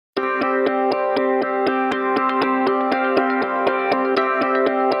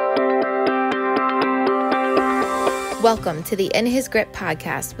Welcome to the In His Grip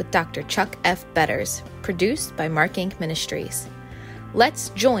podcast with Dr. Chuck F. Betters, produced by Mark Inc. Ministries. Let's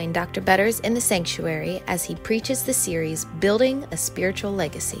join Dr. Betters in the sanctuary as he preaches the series, Building a Spiritual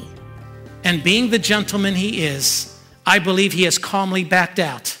Legacy. And being the gentleman he is, I believe he has calmly backed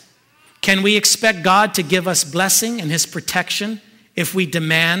out. Can we expect God to give us blessing and his protection if we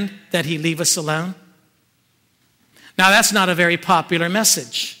demand that he leave us alone? Now, that's not a very popular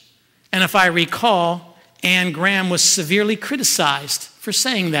message. And if I recall, Anne Graham was severely criticized for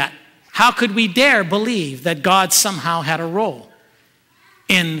saying that. How could we dare believe that God somehow had a role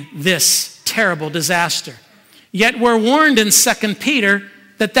in this terrible disaster? Yet we're warned in 2 Peter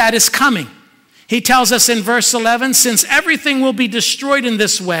that that is coming. He tells us in verse 11, since everything will be destroyed in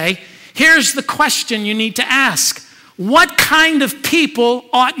this way, here's the question you need to ask. What kind of people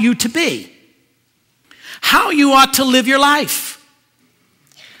ought you to be? How you ought to live your life?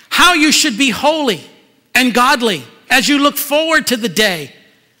 How you should be holy and godly as you look forward to the day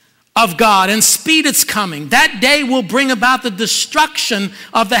of God and speed its coming. That day will bring about the destruction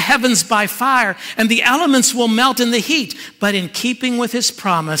of the heavens by fire, and the elements will melt in the heat. But in keeping with his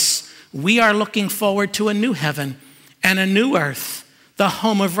promise, we are looking forward to a new heaven and a new earth, the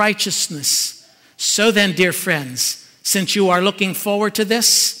home of righteousness. So then, dear friends, since you are looking forward to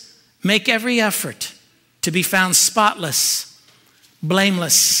this, make every effort to be found spotless,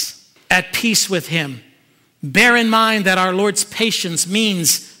 blameless, at peace with him. Bear in mind that our Lord's patience means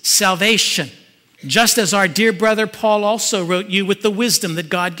salvation, just as our dear brother Paul also wrote you with the wisdom that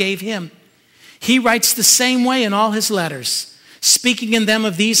God gave him. He writes the same way in all his letters, speaking in them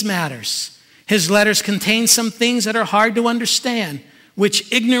of these matters. His letters contain some things that are hard to understand,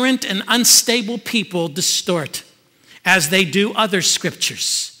 which ignorant and unstable people distort, as they do other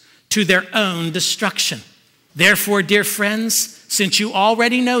scriptures, to their own destruction. Therefore, dear friends, since you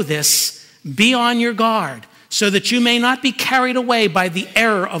already know this, be on your guard, so that you may not be carried away by the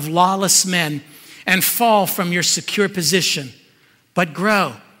error of lawless men and fall from your secure position, but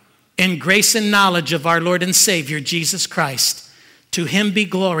grow in grace and knowledge of our Lord and Savior, Jesus Christ. To him be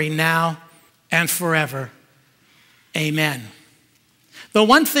glory now and forever. Amen. The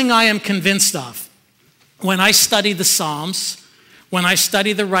one thing I am convinced of when I study the Psalms, when I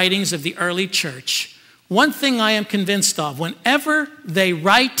study the writings of the early church, one thing I am convinced of, whenever they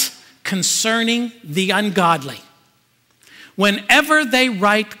write concerning the ungodly, whenever they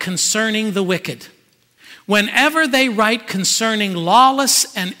write concerning the wicked, whenever they write concerning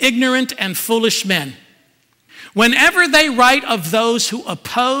lawless and ignorant and foolish men, whenever they write of those who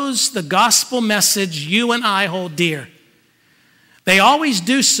oppose the gospel message you and I hold dear, they always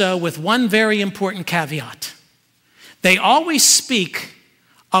do so with one very important caveat. They always speak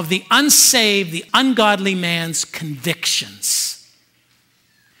of the unsaved, the ungodly man's convictions.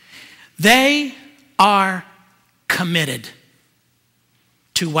 They are committed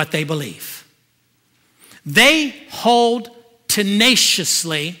to what they believe. They hold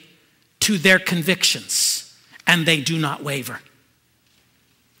tenaciously to their convictions, and they do not waver.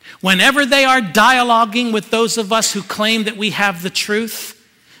 Whenever they are dialoguing with those of us who claim that we have the truth,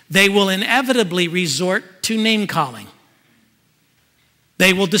 they will inevitably resort to name-calling.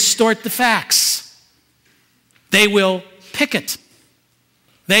 They will distort the facts. They will picket.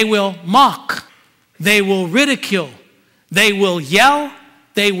 They will mock, they will ridicule, they will yell,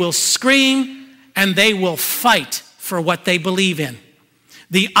 they will scream, and they will fight for what they believe in.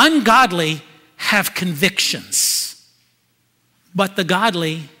 The ungodly have convictions, but the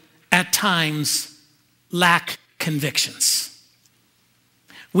godly at times lack convictions.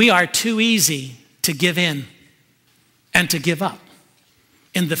 We are too easy to give in and to give up.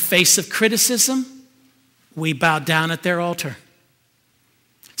 In the face of criticism, we bow down at their altar.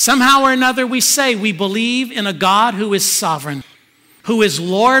 Somehow or another, we say we believe in a God who is sovereign, who is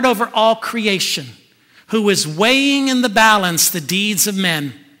Lord over all creation, who is weighing in the balance the deeds of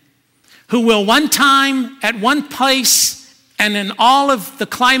men, who will one time, at one place, and in all of the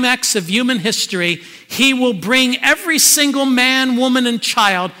climax of human history, he will bring every single man, woman, and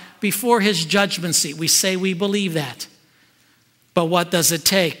child before his judgment seat. We say we believe that. But what does it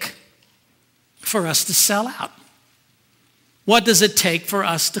take for us to sell out? What does it take for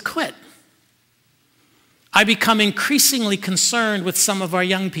us to quit? I become increasingly concerned with some of our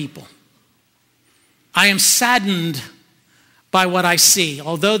young people. I am saddened by what I see.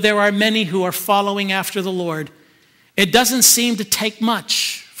 Although there are many who are following after the Lord, it doesn't seem to take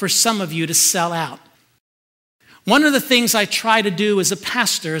much for some of you to sell out. One of the things I try to do as a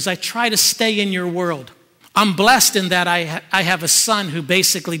pastor is I try to stay in your world. I'm blessed in that I have a son who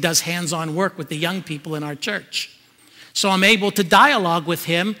basically does hands-on work with the young people in our church. So I'm able to dialogue with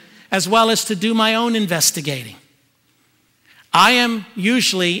him as well as to do my own investigating. I am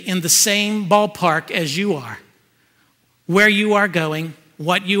usually in the same ballpark as you are, where you are going,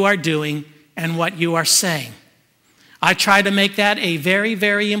 what you are doing, and what you are saying. I try to make that a very,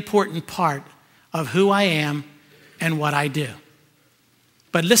 very important part of who I am and what I do.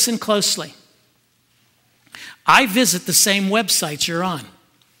 But listen closely. I visit the same websites you're on.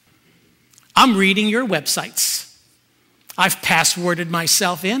 I'm reading your websites. I've passworded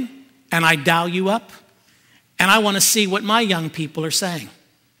myself in, and I dial you up, and I want to see what my young people are saying.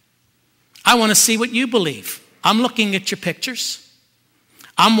 I want to see what you believe. I'm looking at your pictures.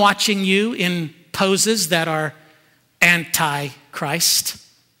 I'm watching you in poses that are anti-Christ.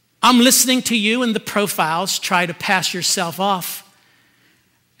 I'm listening to you in the profiles try to pass yourself off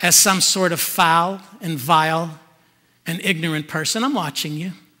as some sort of foul and vile and ignorant person. I'm watching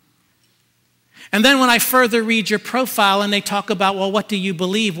you. And then when I further read your profile and they talk about, well, what do you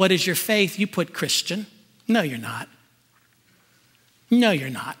believe? What is your faith? You put Christian. No, you're not. No, you're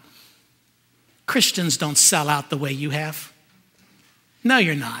not. Christians don't sell out the way you have. No,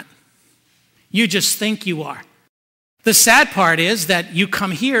 you're not. You just think you are. The sad part is that you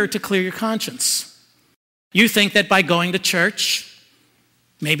come here to clear your conscience. You think that by going to church,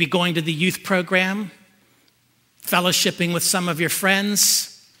 maybe going to the youth program, fellowshipping with some of your friends,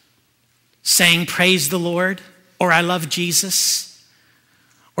 saying praise the Lord, or I love Jesus,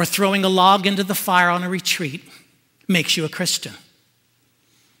 or throwing a log into the fire on a retreat makes you a Christian.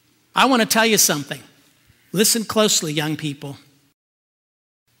 I want to tell you something. Listen closely, young people.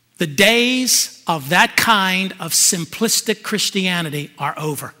 The days of that kind of simplistic Christianity are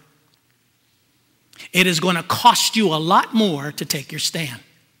over. It is going to cost you a lot more to take your stand.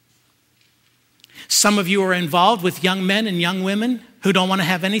 Some of you are involved with young men and young women who don't want to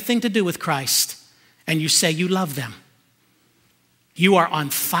have anything to do with Christ, and you say you love them. You are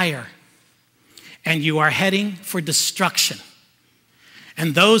on fire, and you are heading for destruction.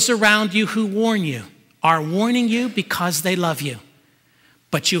 And those around you who warn you are warning you because they love you.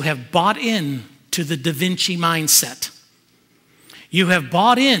 But you have bought in to the Da Vinci mindset. You have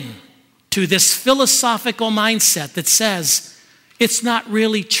bought in to this philosophical mindset that says it's not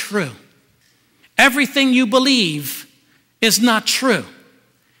really true. Everything you believe is not true.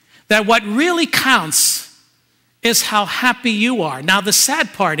 That what really counts is how happy you are. Now, the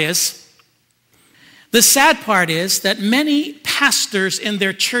sad part is that many pastors in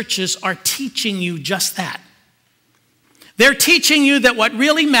their churches are teaching you just that. They're teaching you that what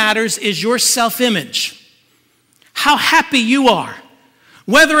really matters is your self-image, how happy you are,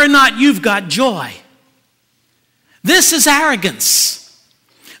 whether or not you've got joy. This is arrogance.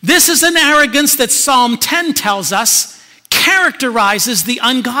 This is an arrogance that Psalm 10 tells us characterizes the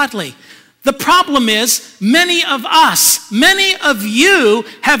ungodly. The problem is many of us, many of you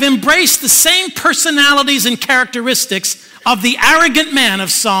have embraced the same personalities and characteristics of the arrogant man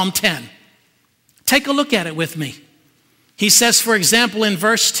of Psalm 10. Take a look at it with me. He says, for example, in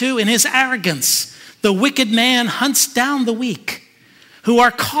verse 2, in his arrogance, the wicked man hunts down the weak, who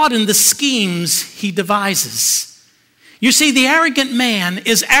are caught in the schemes he devises. You see, the arrogant man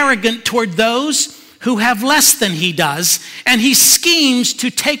is arrogant toward those who have less than he does, and he schemes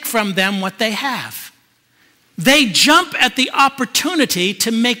to take from them what they have. They jump at the opportunity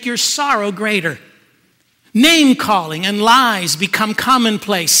to make your sorrow greater. Name-calling and lies become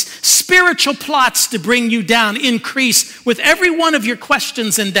commonplace. Spiritual plots to bring you down increase with every one of your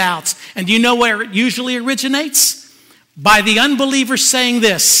questions and doubts. And do you know where it usually originates? By the unbeliever saying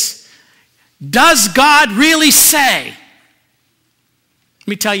this: does God really say? Let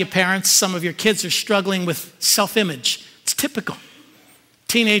me tell you, parents, some of your kids are struggling with self-image. It's typical.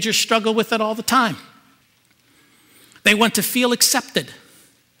 Teenagers struggle with it all the time. They want to feel accepted.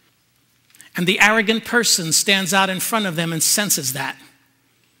 And the arrogant person stands out in front of them and senses that.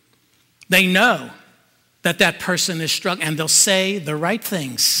 They know that that person is struggling, and they'll say the right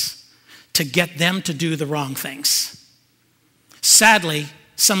things to get them to do the wrong things. Sadly,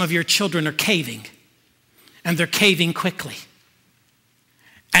 some of your children are caving, and they're caving quickly.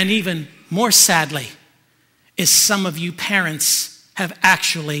 And even more sadly is some of you parents have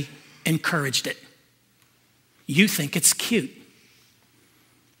actually encouraged it. You think it's cute.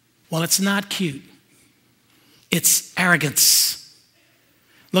 Well, it's not cute. It's arrogance.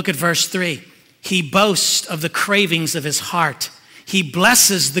 Look at verse 3. He boasts of the cravings of his heart. He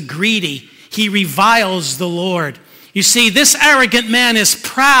blesses the greedy. He reviles the Lord. You see, this arrogant man is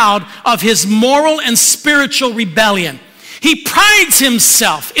proud of his moral and spiritual rebellion. He prides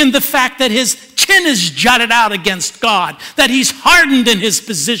himself in the fact that his chin is jutted out against God, that he's hardened in his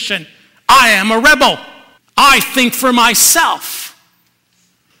position. I am a rebel. I think for myself.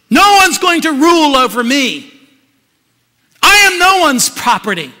 No one's going to rule over me. I am no one's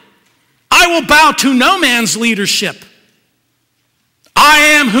property. I will bow to no man's leadership. I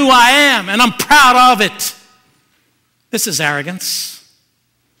am who I am, and I'm proud of it. This is arrogance.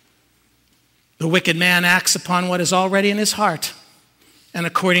 The wicked man acts upon what is already in his heart and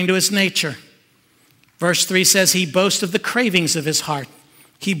according to his nature. Verse 3 says, he boasts of the cravings of his heart.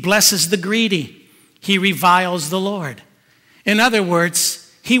 He blesses the greedy. He reviles the Lord. In other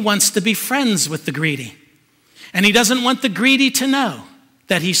words, he wants to be friends with the greedy. And he doesn't want the greedy to know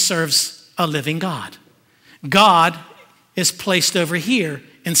that he serves a living God. God is placed over here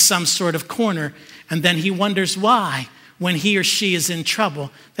in some sort of corner, and then he wonders why, when he or she is in trouble,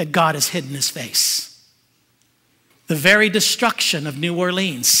 that God has hidden his face. The very destruction of New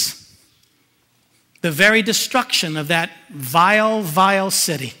Orleans, the very destruction of that vile, vile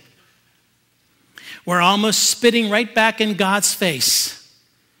city, we're almost spitting right back in God's face.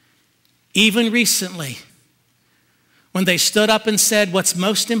 Even recently, when they stood up and said, what's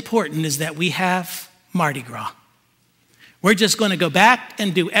most important is that we have Mardi Gras. We're just going to go back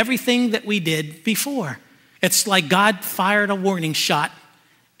and do everything that we did before. It's like God fired a warning shot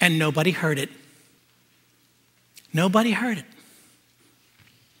and nobody heard it. Nobody heard it.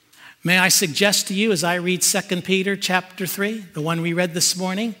 May I suggest to you as I read 2 Peter chapter 3, the one we read this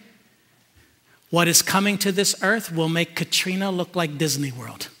morning, what is coming to this earth will make Katrina look like Disney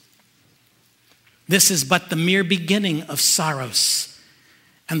World. This is but the mere beginning of sorrows.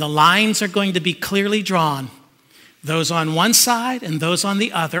 And the lines are going to be clearly drawn. Those on one side and those on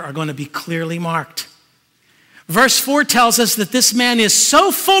the other are going to be clearly marked. Verse 4 tells us that this man is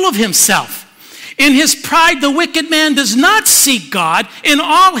so full of himself. In his pride, the wicked man does not seek God. In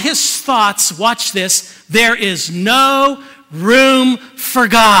all his thoughts, watch this, there is no room for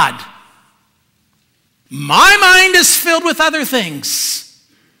God. My mind is filled with other things.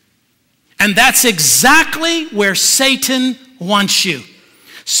 And that's exactly where Satan wants you.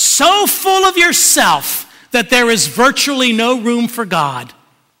 So full of yourself that there is virtually no room for God.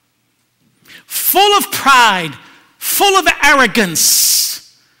 Full of pride, full of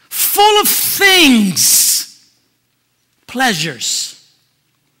arrogance, full of things, pleasures,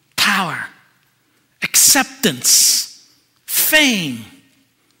 power, acceptance, fame,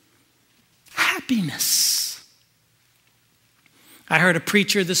 happiness. I heard a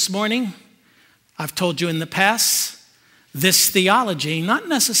preacher this morning. I've told you in the past, this theology, not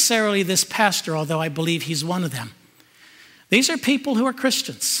necessarily this pastor, although I believe he's one of them. These are people who are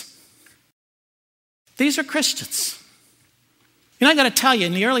Christians. These are Christians. You know, I got to tell you,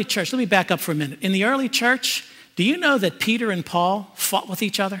 in the early church, let me back up for a minute. In the early church, do you know that Peter and Paul fought with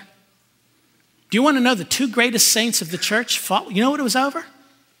each other? Do you want to know the two greatest saints of the church fought? You know what it was over?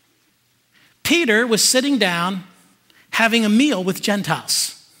 Peter was sitting down having a meal with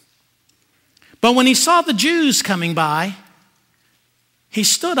Gentiles. But when he saw the Jews coming by, he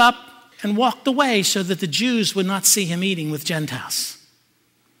stood up and walked away so that the Jews would not see him eating with Gentiles.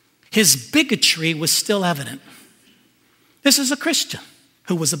 His bigotry was still evident. This is a Christian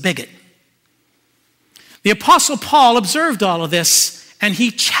who was a bigot. The Apostle Paul observed all of this and he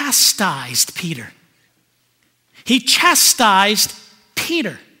chastised Peter. He chastised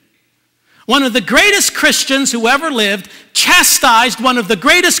Peter. One of the greatest Christians who ever lived chastised one of the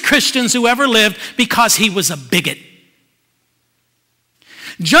greatest Christians who ever lived because he was a bigot.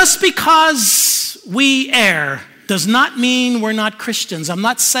 Just because we err does not mean we're not Christians. I'm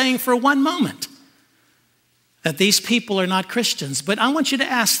not saying for one moment that these people are not Christians, but I want you to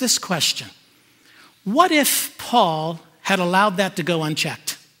ask this question. What if Paul had allowed that to go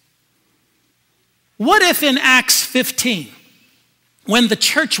unchecked? What if in Acts 15, when the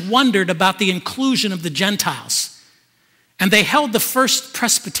church wondered about the inclusion of the Gentiles, and they held the first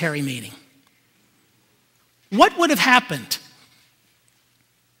presbytery meeting, what would have happened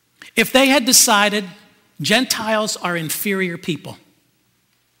if they had decided Gentiles are inferior people?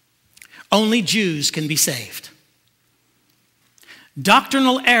 Only Jews can be saved.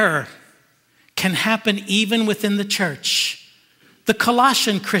 Doctrinal error can happen even within the church. The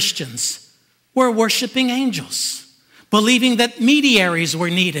Colossian Christians were worshiping angels, believing that mediaries were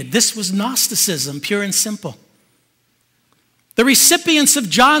needed. This was Gnosticism, pure and simple. The recipients of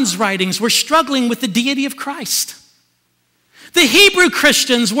John's writings were struggling with the deity of Christ. The Hebrew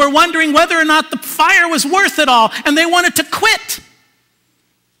Christians were wondering whether or not the fire was worth it all, and they wanted to quit.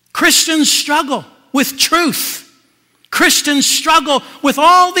 Christians struggle with truth. Christians struggle with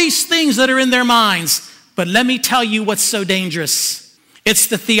all these things that are in their minds. But let me tell you what's so dangerous. It's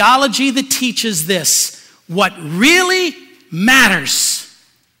the theology that teaches this. What really matters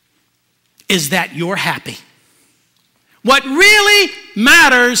is that you're happy. What really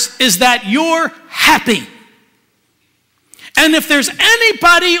matters is that you're happy. And if there's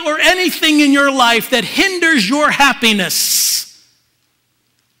anybody or anything in your life that hinders your happiness,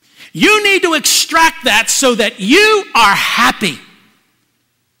 you need to extract that so that you are happy.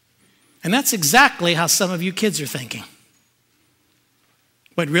 And that's exactly how some of you kids are thinking.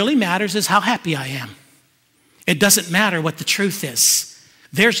 What really matters is how happy I am. It doesn't matter what the truth is.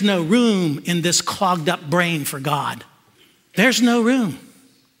 There's no room in this clogged up brain for God. There's no room.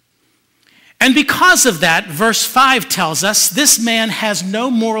 And because of that, verse 5 tells us this man has no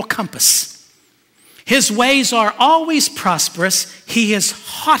moral compass. His ways are always prosperous. He is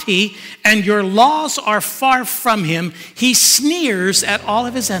haughty, and your laws are far from him. He sneers at all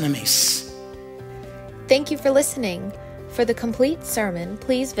of his enemies. Thank you for listening. For the complete sermon,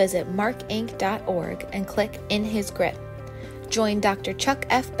 please visit markinc.org and click In His Grip. Join Dr. Chuck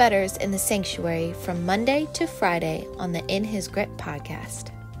F. Betters in the sanctuary from Monday to Friday on the In His Grip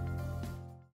podcast.